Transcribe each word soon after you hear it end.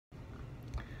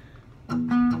This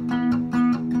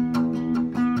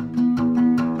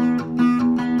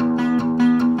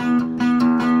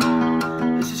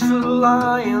is for the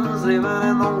lions living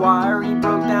in the wiry,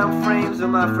 broke down frames of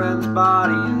my friends'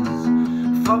 bodies.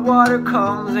 If hot water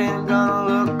comes, ain't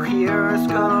gonna look here, it's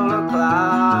gonna look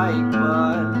like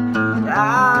mud.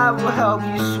 I will help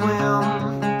you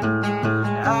swim,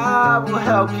 I will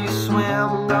help you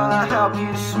swim, gonna help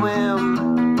you swim.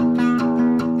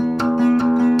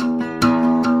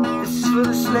 This is for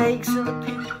the snakes and the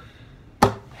people.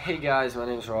 Hey guys, my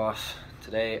name's Ross.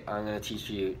 Today I'm going to teach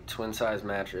you twin size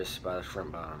mattress by the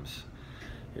Shrimp Bottoms.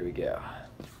 Here we go.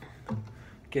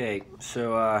 Okay,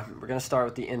 so we're going to start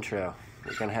with the intro.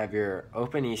 You're going to have your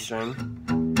open E string,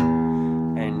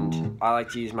 and I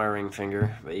like to use my ring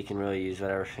finger, but you can really use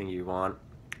whatever finger you want,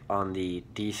 on the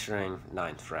D string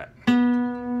 9th fret.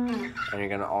 And you're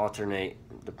going to alternate,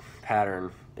 the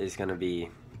pattern is going to be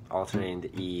alternating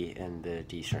the E and the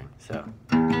D string. So.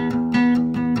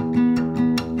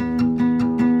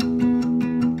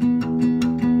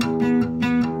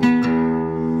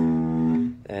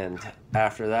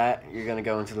 After that, you're going to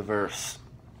go into the verse.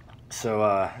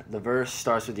 So the verse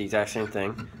starts with the exact same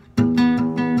thing.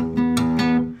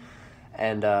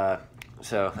 And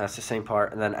so that's the same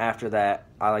part. And then after that,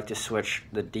 I like to switch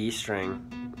the D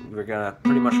string. We're going to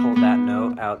pretty much hold that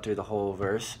note out through the whole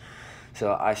verse.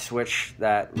 So I switch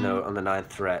that note on the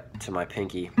 9th fret to my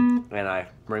pinky, and I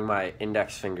bring my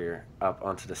index finger up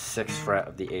onto the 6th fret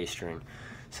of the A string.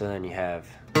 So then you have...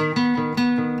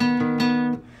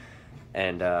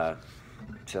 And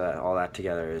so that all that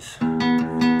together is, and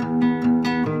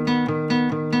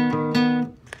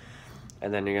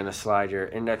then you're going to slide your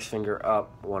index finger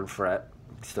up 1 fret,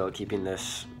 still keeping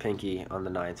this pinky on the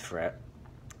 9th fret,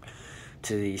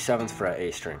 to the 7th fret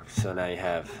A string. So now you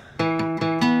have,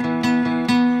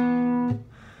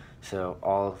 so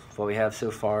all what we have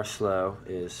so far slow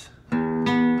is,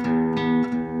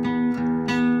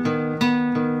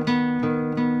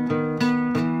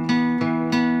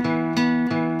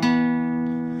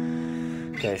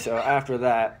 okay, so after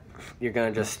that, you're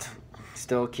going to just,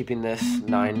 still keeping this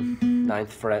 9th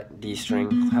fret D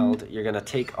string held, you're going to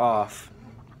take off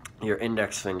your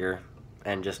index finger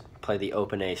and just play the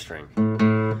open A string.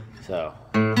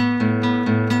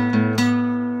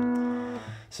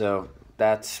 So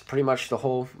that's pretty much the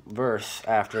whole verse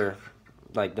after,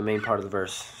 like, the main part of the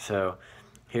verse. So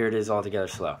here it is all together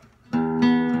slow.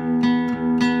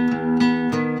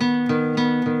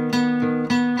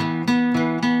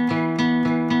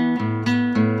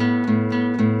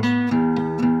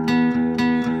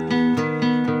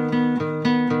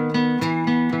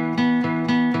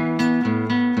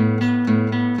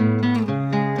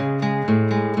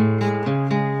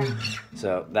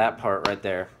 So that part right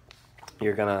there,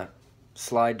 you're gonna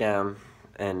slide down,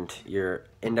 and your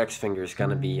index finger is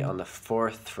gonna be on the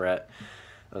 4th fret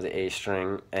of the A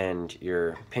string, and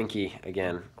your pinky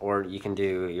again, or you can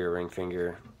do your ring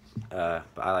finger, but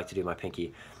I like to do my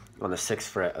pinky on the 6th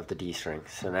fret of the D string.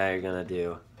 So now you're gonna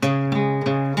do,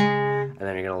 and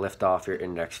then you're gonna lift off your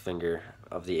index finger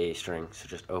of the A string, so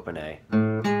just open A,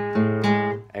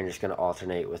 and you're just gonna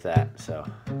alternate with that. So.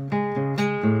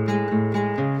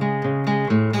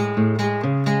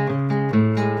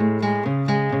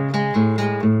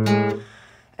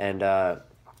 And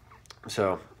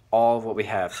so all of what we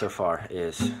have so far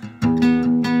is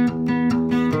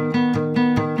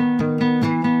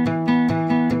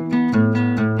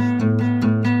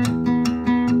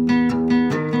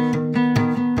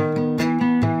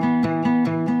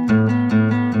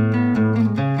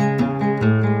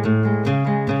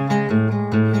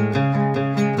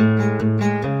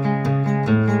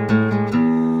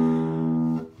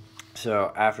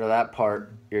so after that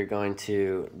part, you're going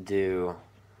to do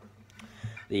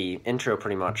the intro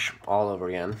pretty much all over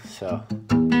again. So,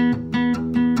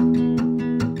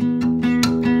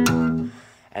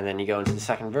 and then you go into the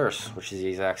second verse, which is the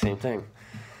exact same thing.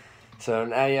 So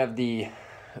now you have the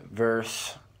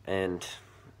verse and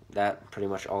that pretty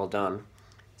much all done.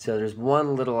 So there's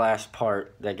one little last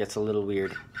part that gets a little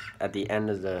weird at the end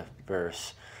of the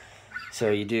verse. So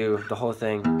you do the whole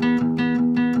thing.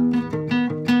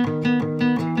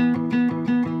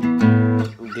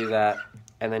 You do that.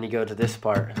 And then you go to this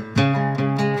part.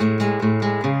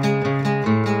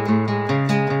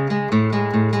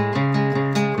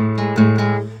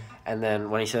 And then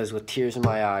when he says, "with tears in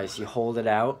my eyes," you hold it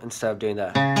out instead of doing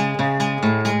that.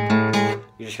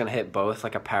 You're just going to hit both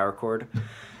like a power chord.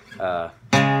 And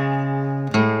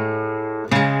then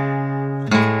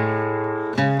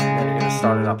you're going to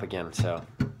start it up again. So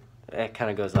it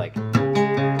kind of goes like...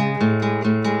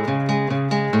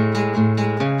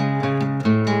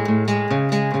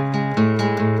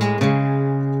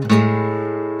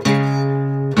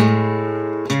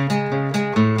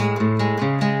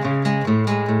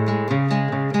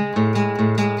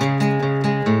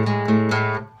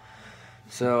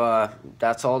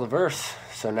 that's all the verse.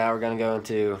 So now we're going to go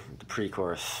into the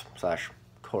pre-chorus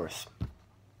 / chorus.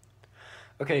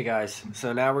 Okay, guys,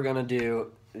 so now we're going to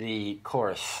do the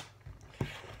chorus.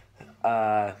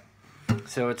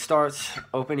 So it starts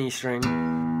open E string,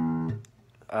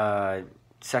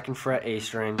 2nd fret A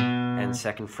string, and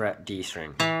 2nd fret D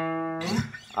string.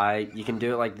 You can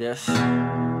do it like this,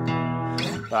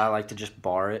 but I like to just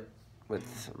bar it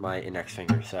with my index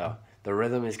finger. So the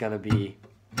rhythm is going to be,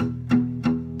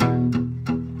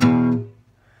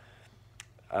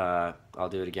 I'll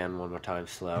do it again one more time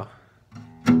slow.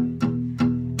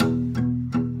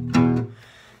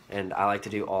 And I like to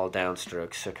do all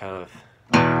downstrokes, so kind of,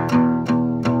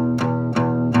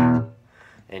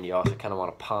 and you also kind of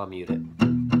want to palm mute it.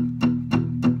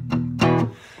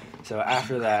 So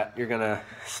after that, you're going to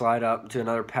slide up to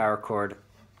another power chord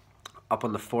up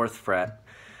on the 4th fret,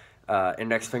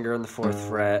 index finger on the 4th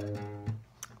fret,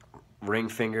 ring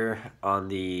finger on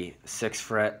the 6th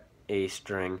fret A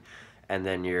string, and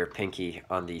then your pinky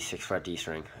on the 6th fret D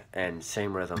string, and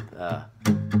same rhythm.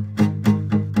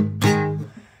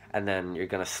 And then you're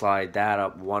going to slide that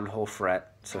up 1 whole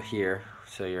fret, so here,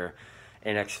 so your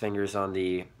index finger's on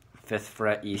the 5th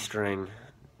fret E string,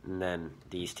 and then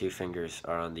these 2 fingers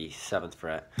are on the 7th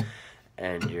fret,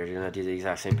 and you're going to do the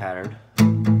exact same pattern.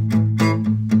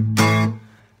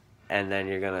 And then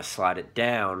you're going to slide it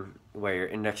down where your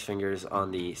index finger's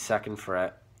on the 2nd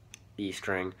fret E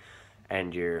string,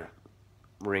 and your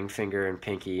ring finger and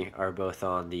pinky are both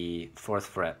on the 4th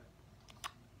fret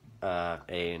A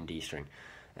and D string.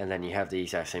 And then you have the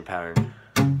exact same pattern.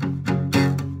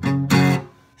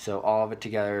 So all of it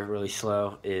together really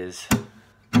slow is,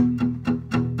 and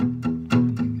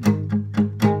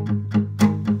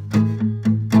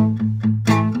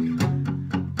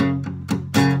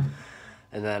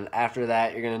then after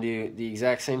that you're going to do the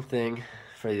exact same thing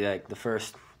for the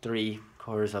first 3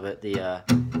 quarters of it.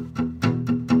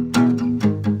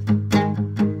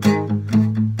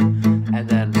 And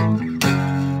then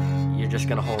you're just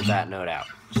going to hold that note out.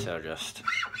 So just,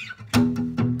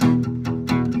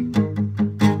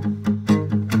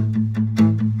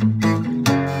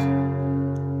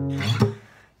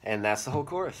 and that's the whole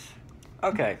chorus.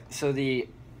 Okay, so the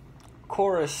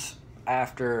chorus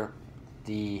after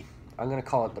the, I'm going to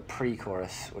call it the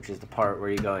pre-chorus, which is the part where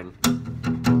you're going.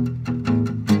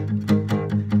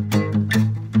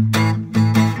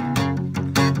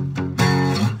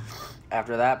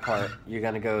 After that part, you're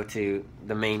going to go to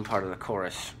the main part of the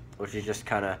chorus, which is just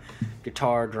kind of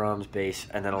guitar, drums, bass,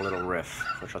 and then a little riff,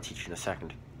 which I'll teach you in a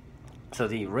second. So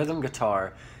the rhythm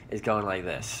guitar is going like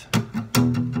this.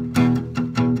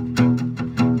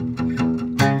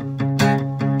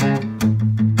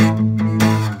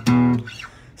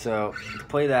 So to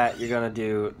play that, you're going to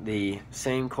do the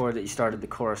same chord that you started the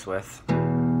chorus with.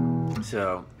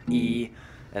 So E,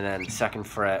 and then 2nd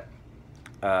fret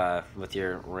with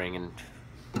your ring and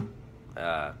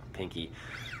pinky,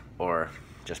 or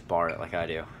just bar it like I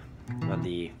do on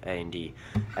the A and D.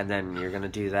 And then you're going to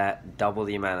do that double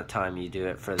the amount of time you do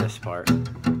it for this part.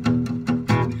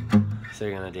 So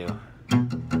you're going to do,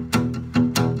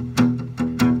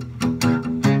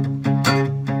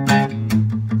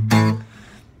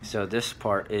 so this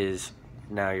part is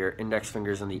now your index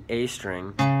finger's on the A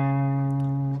string,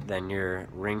 then your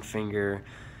ring finger,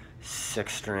 6th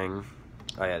string,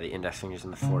 oh yeah, the index finger's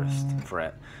on the 4th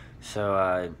fret.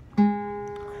 So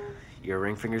your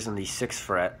ring finger's on the 6th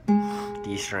fret,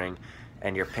 D string,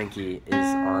 and your pinky is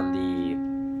on the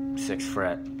 6th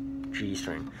fret, G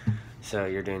string. So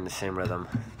you're doing the same rhythm.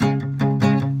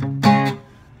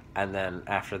 And then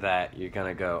after that, you're going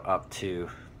to go up to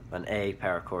an A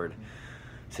power chord.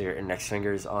 So your index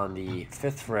finger's on the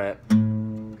 5th fret,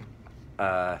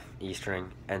 E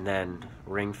string, and then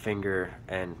ring finger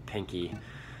and pinky,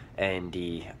 A and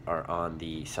D, are on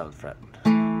the 7th fret.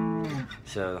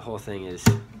 So the whole thing is,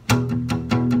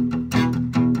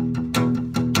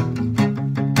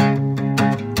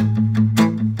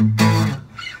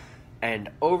 and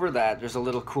over that there's a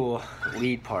little cool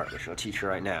lead part which I'll teach you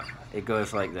right now. It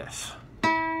goes like this.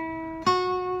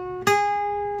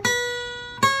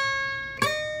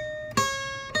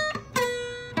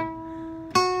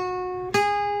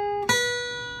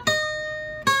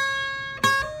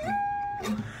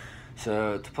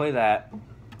 So to play that,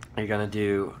 you're gonna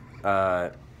do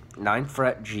 9th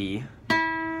fret G,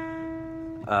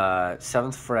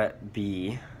 7th fret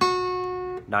B,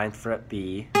 9th fret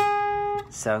B,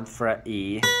 7th fret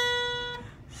E.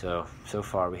 So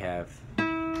far we have.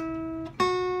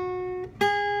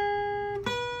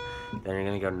 Then you're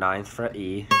gonna go 9th fret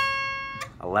E,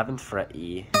 11th fret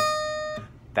E,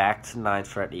 back to 9th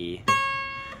fret E,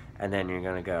 and then you're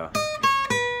gonna go.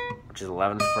 which is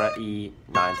 11th fret E,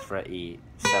 9th fret E,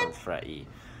 7th fret E.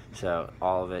 So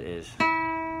all of it is.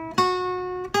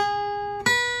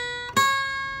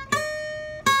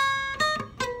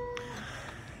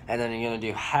 And then you're going to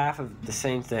do half of the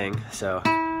same thing, so.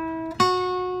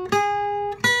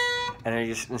 And then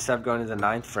you just, instead of going to the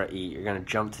 9th fret E, you're going to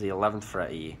jump to the 11th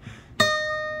fret E.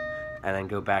 And then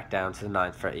go back down to the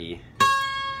 9th fret E.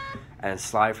 And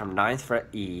slide from 9th fret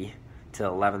E to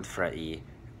 11th fret E.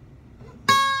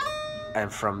 And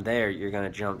from there, you're going to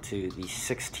jump to the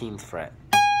 16th fret.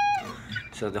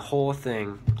 So the whole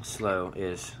thing slow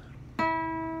is.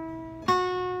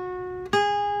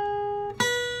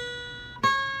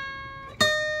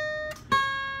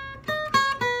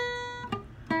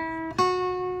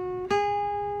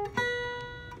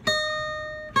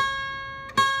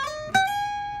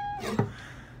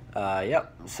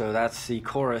 Yep, so that's the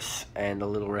chorus and the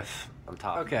little riff on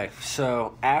top. Okay,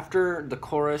 so after the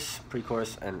chorus,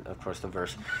 pre-chorus, and of course the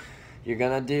verse, you're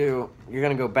gonna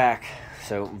go back.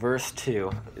 So verse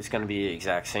 2 is gonna be the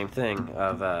exact same thing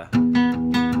of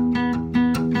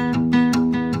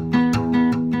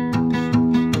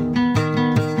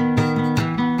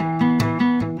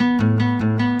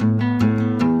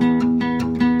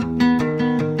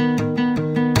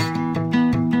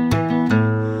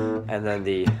and then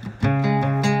the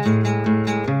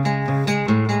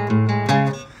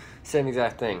same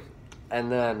exact thing. And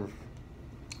then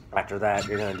after that,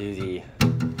 you're gonna do the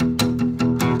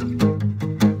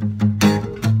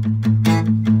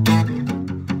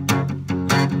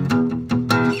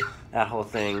that whole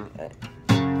thing.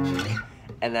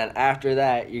 And then after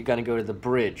that, you're gonna go to the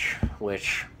bridge,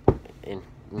 which in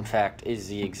fact is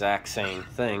the exact same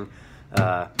thing.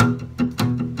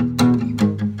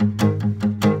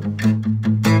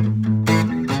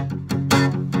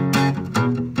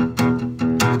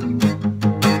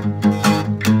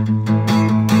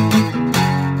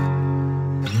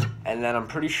 And then I'm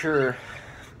pretty sure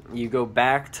you go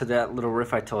back to that little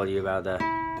riff I told you about,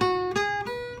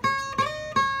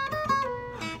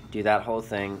 do that whole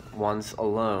thing once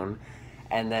alone,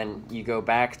 and then you go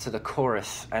back to the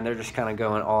chorus, and they're just kind of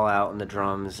going all out in the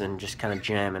drums and just kind of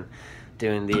jamming,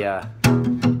 doing the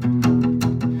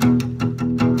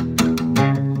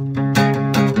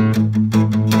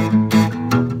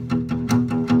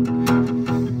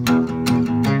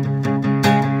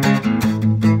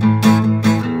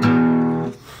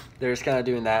they're just kind of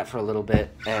doing that for a little bit,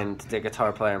 and the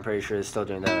guitar player, I'm pretty sure, is still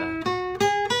doing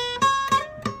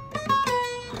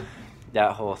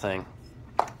that whole thing.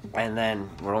 And then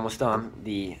we're almost done.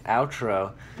 The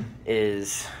outro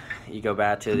is you go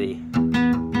back to the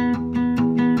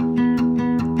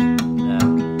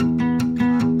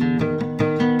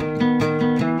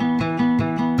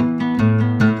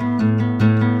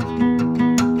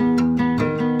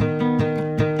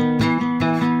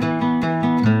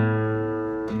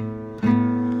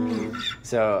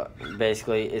so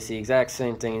basically it's the exact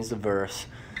same thing as the verse,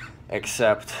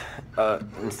 except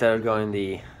instead of going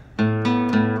the,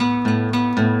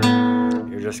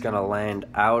 you're just gonna land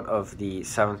out of the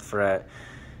 7th fret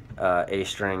A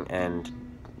string and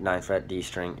 9th fret D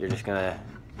string. You're just gonna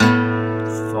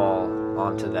fall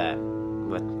onto that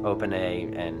with open A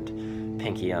and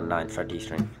pinky on 9th fret D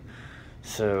string.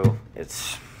 So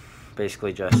it's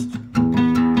basically just.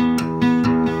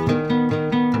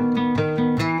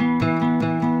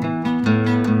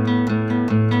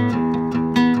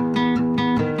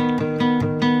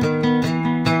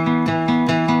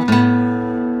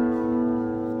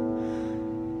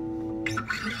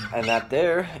 And that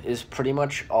there is pretty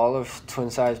much all of Twin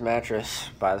Size Mattress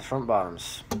by the Front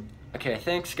Bottoms. Okay,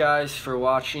 thanks guys for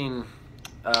watching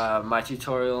my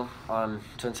tutorial on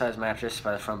Twin Size Mattress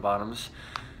by the Front Bottoms.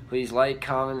 Please like,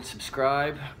 comment,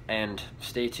 subscribe, and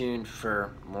stay tuned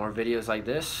for more videos like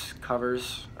this,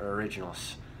 covers, or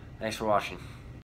originals. Thanks for watching.